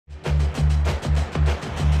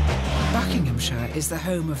Hampshire is the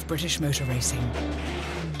home of British motor racing.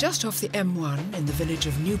 Just off the M1 in the village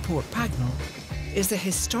of Newport Pagnell is the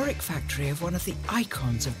historic factory of one of the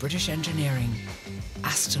icons of British engineering,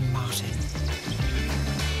 Aston Martin.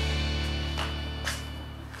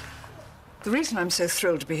 The reason I'm so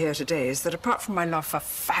thrilled to be here today is that apart from my love for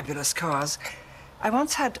fabulous cars, I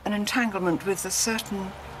once had an entanglement with a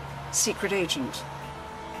certain secret agent.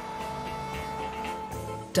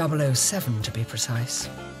 007 to be precise.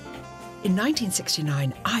 In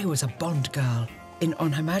 1969, I was a Bond girl in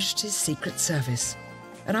On Her Majesty's Secret Service,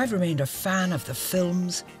 and I've remained a fan of the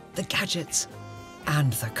films, the gadgets,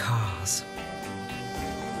 and the cars.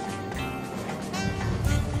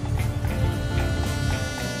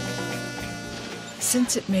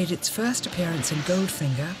 Since it made its first appearance in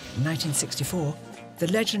Goldfinger in 1964,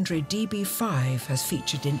 the legendary DB5 has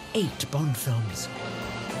featured in 8 Bond films.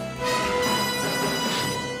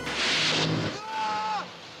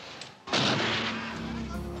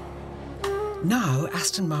 Now,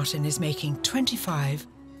 Aston Martin is making 25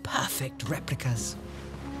 perfect replicas.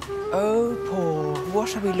 Oh, Paul,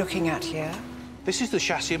 what are we looking at here? This is the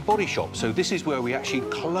chassis and body shop, so this is where we actually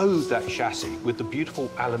clothe that chassis with the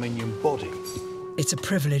beautiful aluminium body. It's a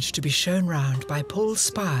privilege to be shown round by Paul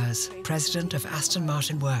Spires, president of Aston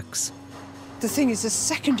Martin Works. The thing is, the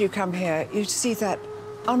second you come here, you see that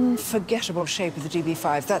unforgettable shape of the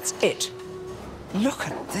DB5. That's it. Look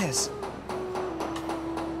at this.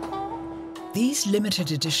 These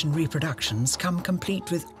limited edition reproductions come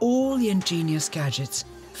complete with all the ingenious gadgets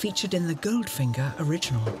featured in the Goldfinger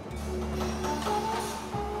original.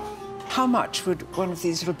 How much would one of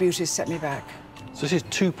these little beauties set me back? So this is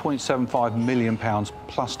 £2.75 million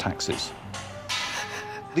plus taxes.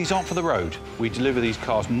 These aren't for the road. We deliver these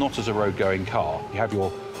cars not as a road-going car. You have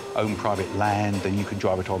your own private land, then you can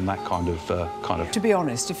drive it on that kind of... To be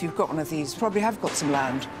honest, if you've got one of these, you probably have got some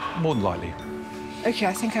land. More than likely. OK,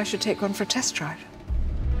 I think I should take one for a test drive.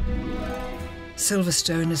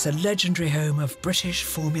 Silverstone is the legendary home of British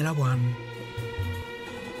Formula One.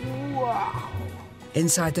 Wow!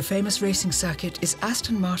 Inside the famous racing circuit is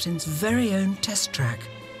Aston Martin's very own test track,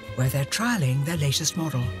 where they're trialling their latest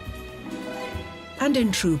model. And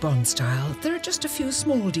in true Bond style, there are just a few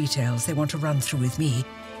small details they want to run through with me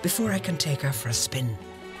before I can take her for a spin.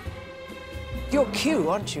 You're cute,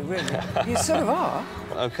 aren't you, really? You sort of are.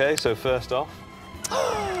 OK, so first off...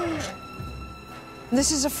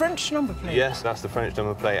 This is a French number plate? Yes, that's the French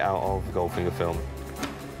number plate out of the Goldfinger film.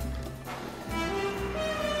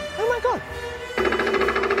 Oh, my God.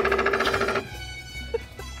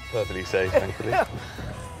 Perfectly safe, thankfully.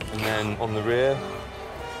 And then on the rear,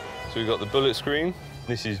 so we've got the bullet screen.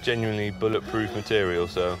 This is genuinely bulletproof material,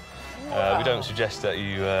 so we don't suggest that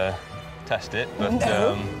you test it, but...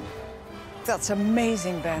 No. That's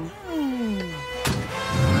amazing, Ben.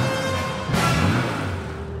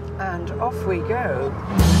 And off we go.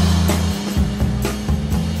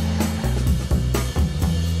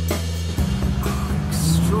 Oh,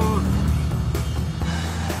 extraordinary.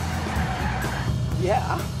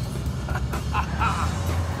 Yeah.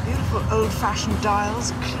 Beautiful old-fashioned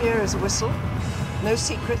dials, clear as a whistle. No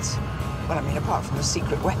secrets. Well, I mean, apart from the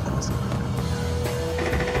secret weapons.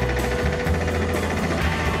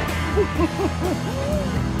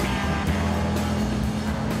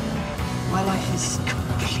 My life is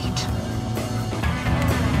complete.